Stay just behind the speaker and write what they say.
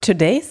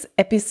Today's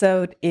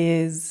episode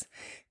is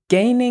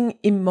gaining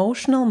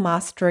emotional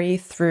mastery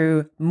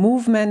through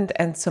movement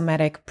and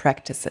somatic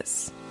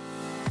practices.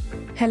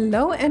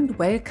 Hello and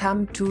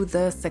welcome to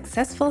the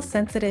Successful,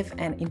 Sensitive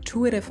and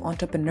Intuitive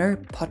Entrepreneur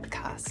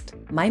podcast.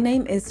 My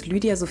name is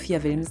Lydia Sophia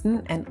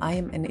Wilmsen and I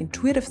am an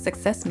intuitive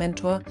success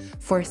mentor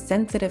for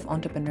sensitive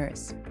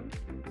entrepreneurs.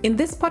 In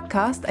this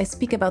podcast, I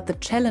speak about the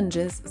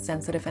challenges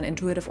sensitive and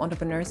intuitive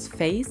entrepreneurs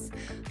face.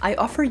 I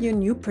offer you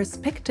new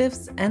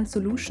perspectives and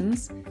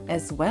solutions,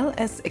 as well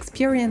as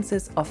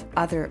experiences of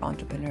other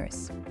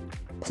entrepreneurs.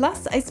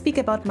 Plus, I speak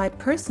about my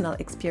personal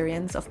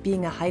experience of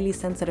being a highly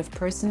sensitive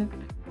person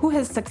who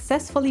has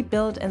successfully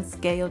built and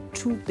scaled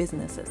 2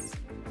 businesses.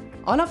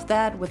 All of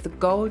that with the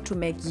goal to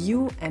make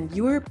you and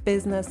your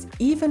business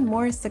even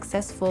more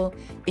successful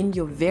in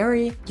your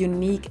very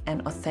unique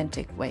and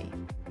authentic way.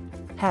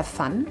 Have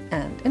fun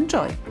and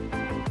enjoy.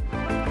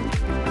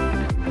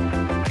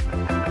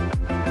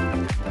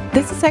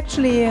 This is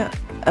actually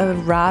a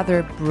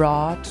rather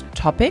broad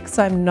topic,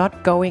 so I'm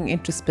not going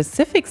into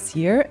specifics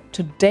here.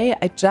 Today,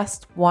 I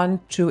just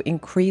want to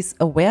increase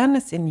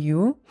awareness in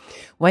you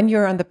when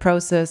you're on the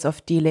process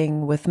of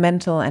dealing with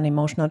mental and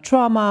emotional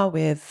trauma,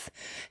 with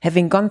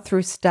having gone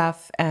through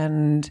stuff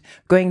and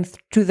going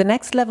to the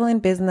next level in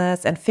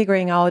business and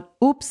figuring out,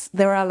 oops,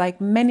 there are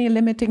like many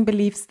limiting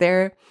beliefs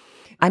there.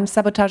 I'm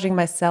sabotaging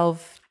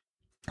myself,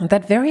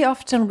 that very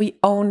often we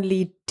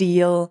only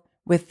deal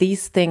with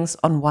these things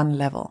on one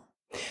level.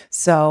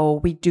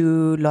 So we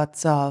do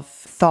lots of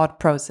thought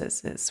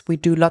processes. We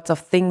do lots of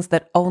things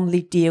that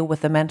only deal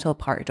with the mental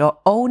part or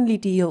only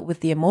deal with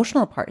the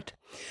emotional part.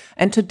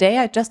 And today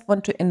I just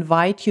want to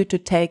invite you to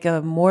take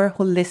a more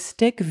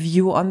holistic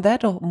view on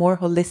that, or more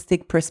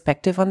holistic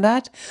perspective on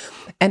that,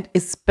 and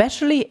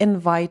especially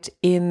invite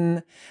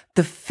in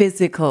the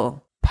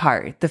physical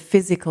part, the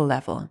physical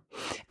level.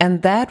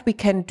 And that we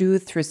can do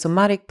through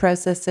somatic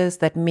processes.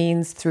 That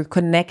means through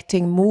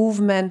connecting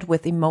movement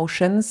with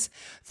emotions,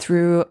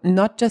 through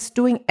not just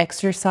doing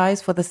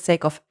exercise for the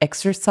sake of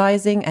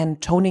exercising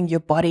and toning your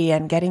body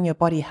and getting your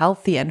body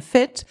healthy and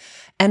fit,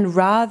 and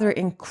rather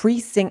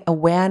increasing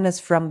awareness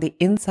from the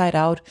inside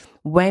out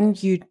when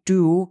you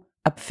do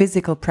a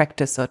physical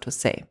practice, so to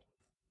say.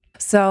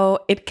 So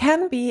it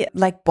can be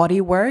like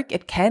body work.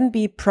 It can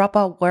be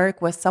proper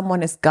work where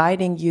someone is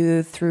guiding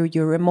you through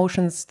your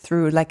emotions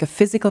through like a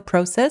physical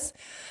process.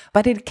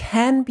 But it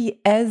can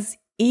be as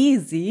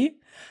easy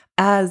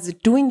as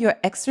doing your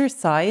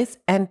exercise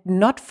and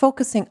not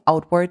focusing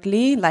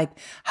outwardly, like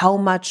how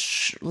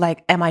much,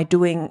 am I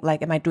doing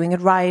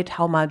it right?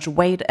 How much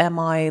weight am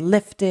I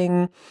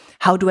lifting?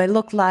 How do I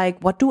look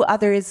like? What do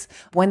others,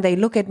 when they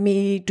look at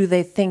me, do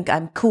they think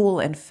I'm cool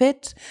and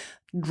fit?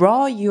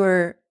 Draw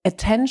your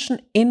attention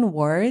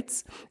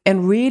inwards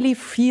and really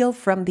feel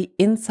from the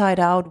inside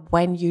out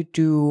when you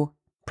do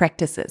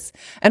practices.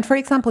 And for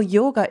example,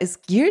 yoga is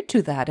geared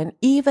to that. And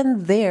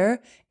even there,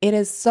 it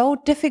is so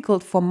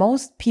difficult for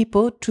most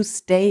people to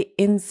stay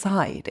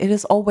inside. It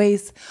is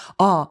always,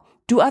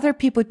 do other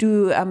people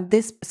do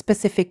this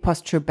specific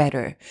posture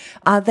better?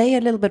 Are they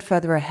a little bit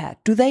further ahead?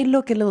 Do they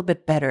look a little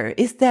bit better?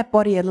 Is their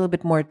body a little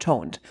bit more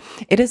toned?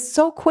 It is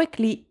so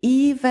quickly,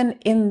 even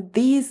in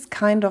these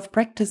kind of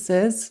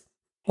practices,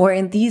 or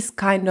in these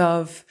kind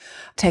of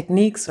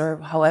techniques, or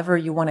however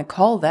you want to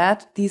call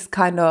that, these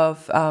kind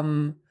of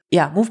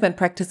movement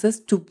practices,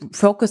 to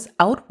focus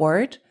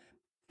outward,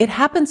 it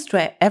happens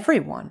to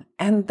everyone.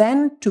 And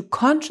then to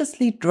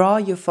consciously draw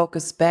your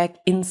focus back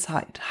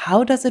inside.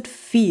 How does it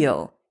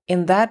feel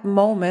in that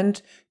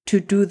moment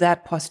to do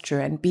that posture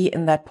and be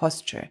in that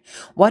posture?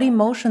 What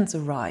emotions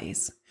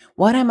arise?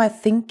 What am I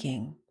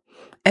thinking?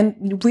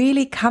 And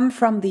really come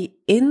from the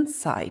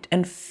inside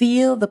and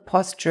feel the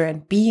posture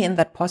and be in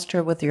that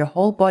posture with your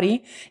whole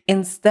body,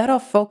 instead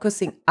of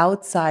focusing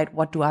outside,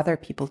 what do other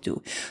people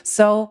do?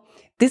 So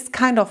this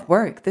kind of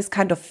work, this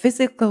kind of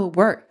physical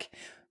work,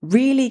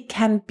 really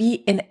can be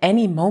in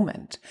any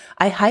moment.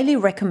 I highly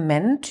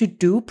recommend to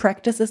do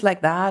practices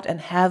like that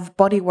and have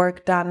body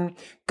work done,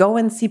 go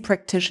and see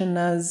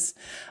practitioners,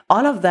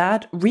 all of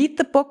that. Read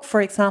the book, for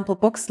example,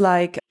 books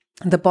like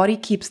The Body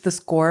Keeps the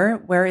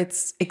Score, where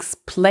it's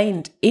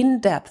explained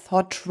in depth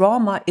how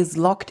trauma is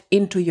locked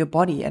into your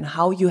body and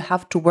how you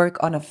have to work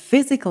on a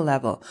physical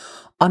level,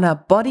 on a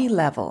body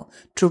level,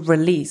 to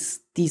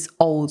release these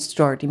old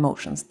stored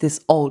emotions,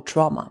 this old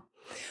trauma.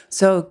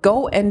 So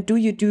go and do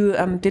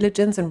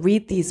diligence and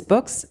read these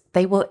books.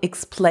 They will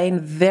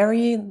explain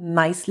very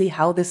nicely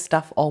how this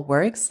stuff all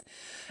works.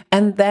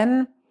 And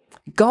then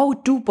go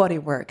do body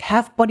work,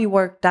 have body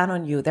work done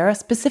on you. There are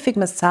specific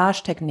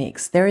massage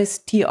techniques. There is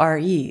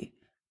TRE,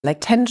 like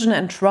tension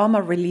and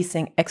trauma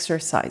releasing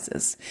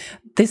exercises.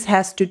 This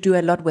has to do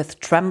a lot with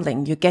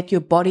trembling. You get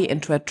your body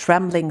into a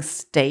trembling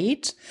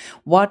state.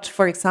 What,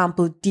 for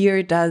example,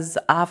 deer does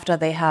after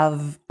they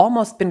have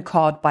almost been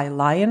caught by a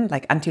lion,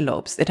 like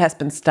antelopes. It has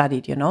been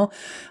studied,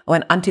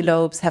 when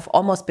antelopes have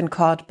almost been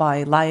caught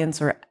by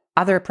lions or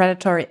other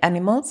predatory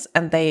animals,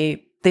 and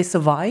they they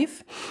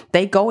survive,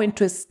 they go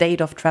into a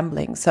state of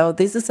trembling. So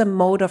this is a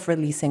mode of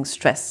releasing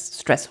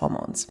stress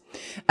hormones.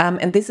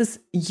 And this is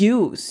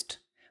used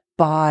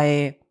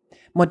by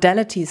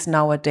modalities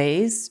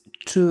nowadays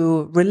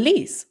to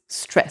release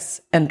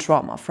stress and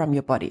trauma from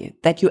your body,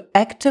 that you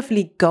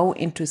actively go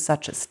into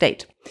such a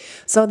state.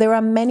 So there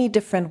are many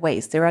different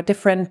ways. There are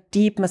different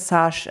deep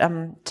massage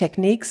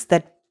techniques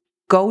that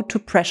go to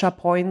pressure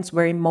points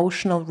where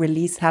emotional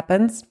release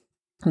happens.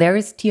 There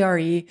is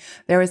TRE,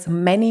 there is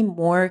many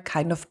more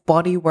kind of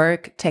body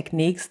work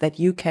techniques that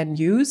you can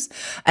use,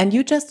 and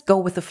you just go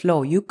with the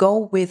flow. You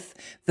go with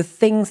the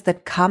things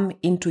that come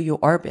into your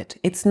orbit.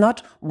 It's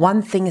not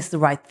one thing is the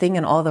right thing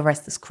and all the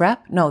rest is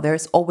crap. No,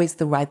 there's always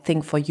the right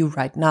thing for you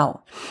right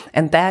now.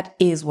 And that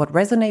is what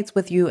resonates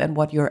with you and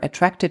what you're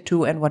attracted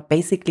to and what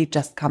basically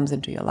just comes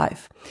into your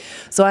life.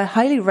 So I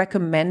highly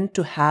recommend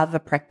to have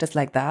a practice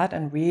like that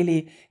and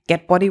really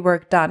get body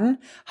work done.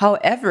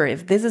 However,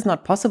 if this is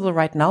not possible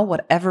right now,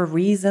 whatever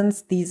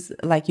reasons these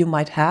like you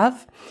might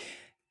have,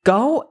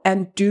 go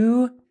and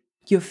do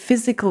your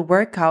physical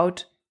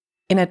workout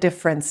in a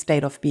different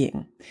state of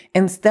being.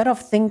 Instead of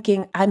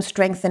thinking, I'm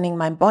strengthening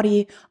my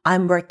body,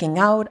 I'm working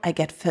out, I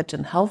get fit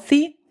and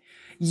healthy,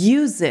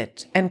 use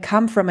it and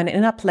come from an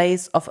inner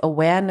place of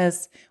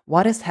awareness,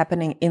 what is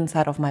happening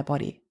inside of my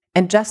body.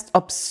 And just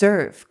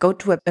observe, go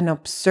to an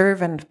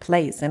observant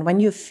place. And when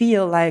you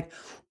feel like,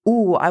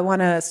 ooh, I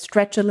want to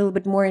stretch a little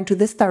bit more into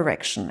this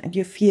direction. And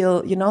you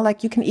feel,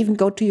 like you can even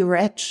go to your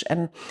edge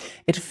and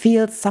it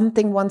feels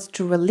something wants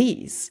to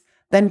release,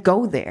 then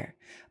go there.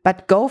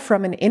 But go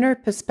from an inner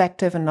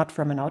perspective and not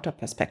from an outer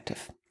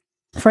perspective.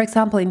 For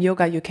example, in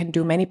yoga, you can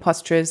do many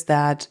postures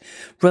that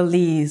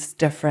release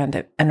different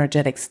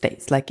energetic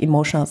states, like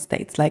emotional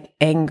states, like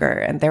anger.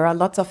 And there are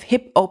lots of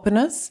hip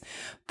openers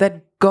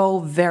that go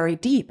very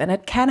deep. And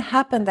it can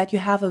happen that you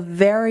have a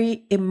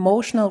very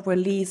emotional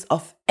release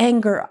of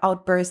anger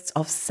outbursts,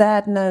 of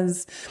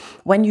sadness,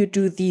 when you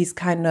do these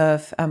kind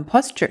of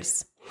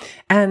postures.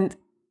 And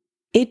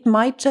it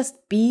might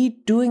just be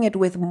doing it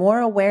with more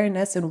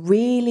awareness and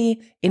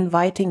really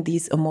inviting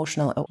these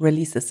emotional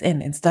releases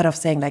in, instead of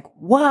saying like,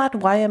 what?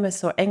 Why am I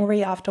so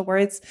angry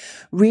afterwards?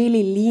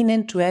 Really lean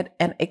into it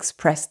and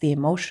express the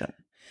emotion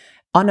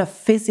on a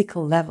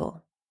physical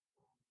level.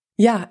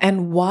 Yeah,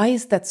 and why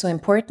is that so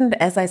important?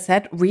 As I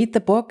said, read the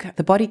book,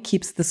 The Body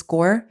Keeps the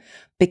Score,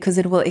 because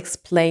it will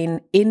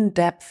explain in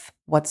depth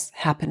what's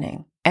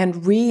happening.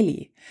 And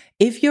really,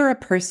 if you're a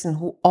person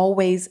who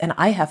always, and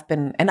I have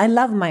been, and I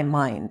love my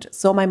mind,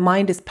 so my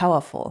mind is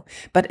powerful,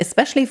 but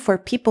especially for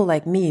people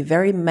like me,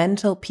 very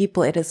mental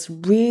people, it is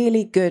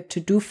really good to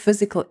do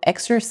physical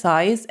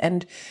exercise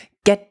and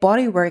get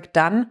body work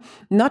done,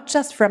 not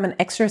just from an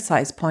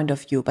exercise point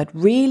of view, but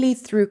really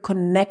through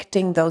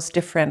connecting those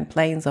different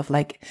planes of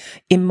like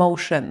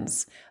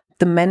emotions,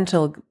 the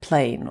mental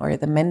plane or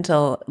the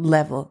mental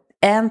level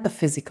and the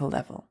physical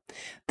level.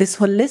 This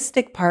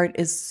holistic part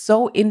is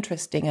so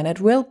interesting and it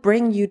will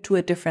bring you to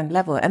a different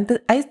level. And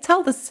I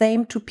tell the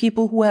same to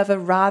people who have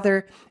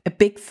a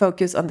big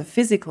focus on the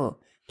physical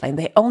plane.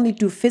 They only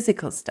do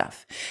physical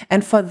stuff.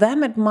 And for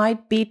them, it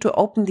might be to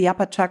open the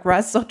upper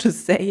chakra, so to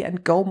say,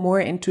 and go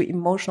more into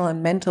emotional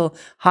and mental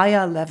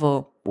higher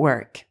level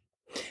work.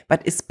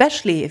 But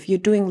especially if you're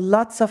doing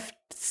lots of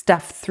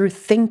stuff through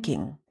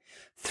thinking,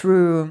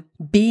 through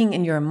being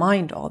in your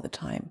mind all the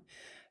time,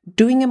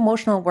 doing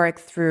emotional work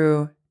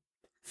through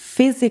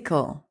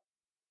physical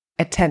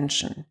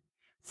attention,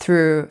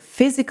 through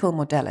physical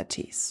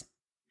modalities,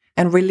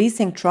 and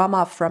releasing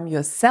trauma from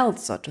yourself,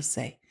 so to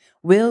say,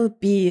 will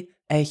be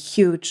a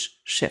huge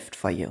shift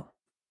for you.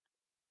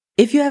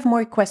 If you have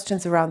more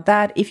questions around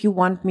that, if you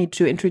want me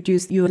to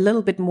introduce you a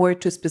little bit more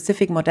to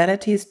specific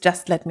modalities,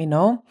 just let me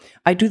know.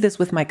 I do this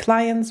with my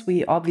clients.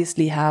 We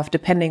obviously have,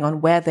 depending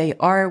on where they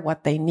are,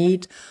 what they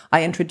need,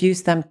 I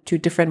introduce them to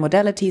different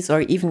modalities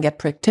or even get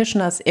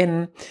practitioners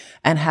in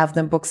and have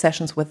them book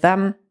sessions with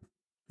them,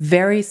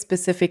 very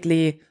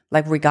specifically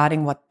like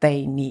regarding what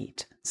they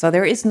need. So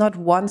there is not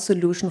one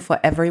solution for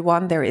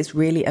everyone. There is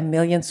really a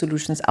million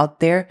solutions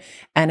out there.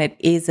 And it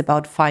is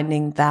about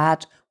finding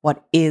that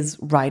what is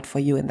right for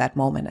you in that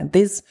moment. And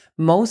this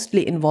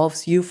mostly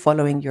involves you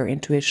following your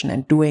intuition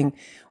and doing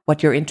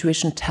what your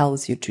intuition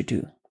tells you to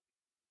do.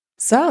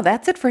 So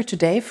that's it for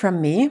today from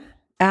me.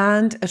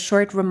 And a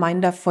short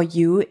reminder for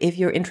you, if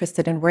you're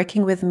interested in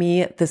working with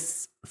me,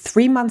 this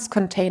 3 months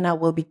container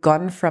will be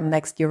gone from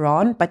next year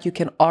on, but you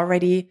can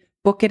already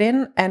book it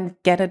in and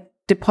get a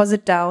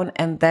deposit down,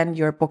 and then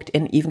you're booked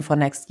in even for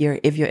next year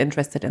if you're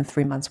interested in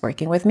 3 months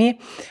working with me.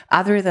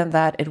 Other than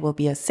that, it will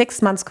be a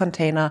 6 months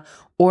container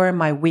or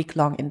my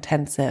week-long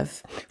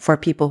intensive for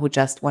people who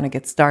just want to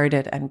get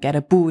started and get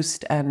a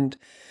boost and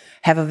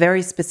have a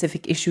very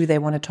specific issue they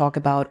want to talk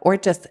about, or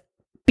just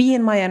be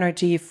in my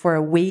energy for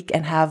a week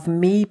and have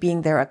me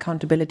being their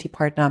accountability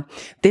partner.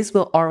 This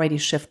will already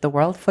shift the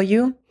world for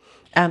you.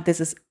 And this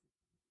is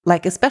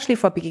like, especially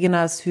for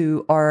beginners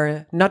who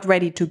are not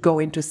ready to go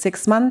into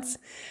 6 months,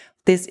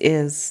 this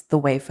is the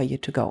way for you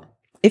to go.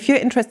 If you're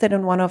interested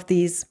in one of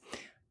these,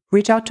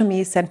 reach out to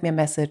me, send me a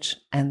message,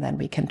 and then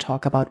we can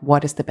talk about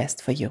what is the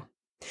best for you.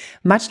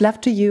 Much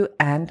love to you,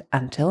 and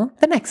until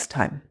the next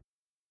time.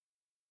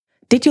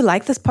 Did you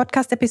like this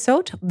podcast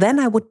episode? Then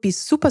I would be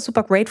super,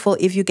 super grateful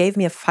if you gave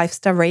me a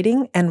 5-star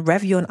rating and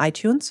review on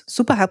iTunes.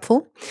 Super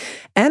helpful.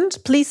 And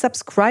please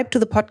subscribe to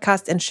the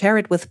podcast and share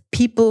it with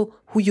people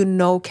who you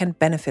know can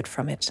benefit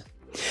from it.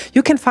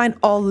 You can find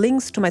all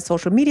links to my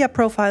social media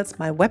profiles,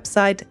 my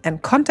website,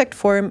 and contact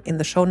form in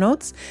the show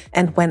notes.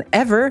 And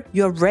whenever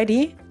you're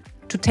ready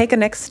to take a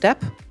next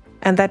step,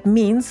 and that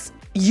means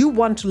you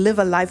want to live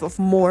a life of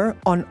more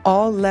on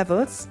all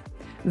levels,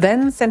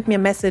 then send me a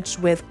message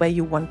with where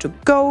you want to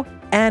go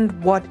and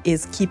what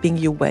is keeping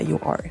you where you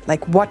are,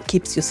 like what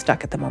keeps you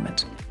stuck at the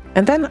moment.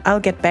 And then I'll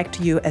get back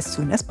to you as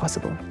soon as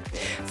possible.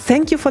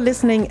 Thank you for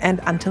listening, and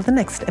until the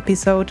next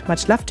episode,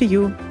 much love to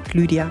you,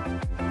 Lydia.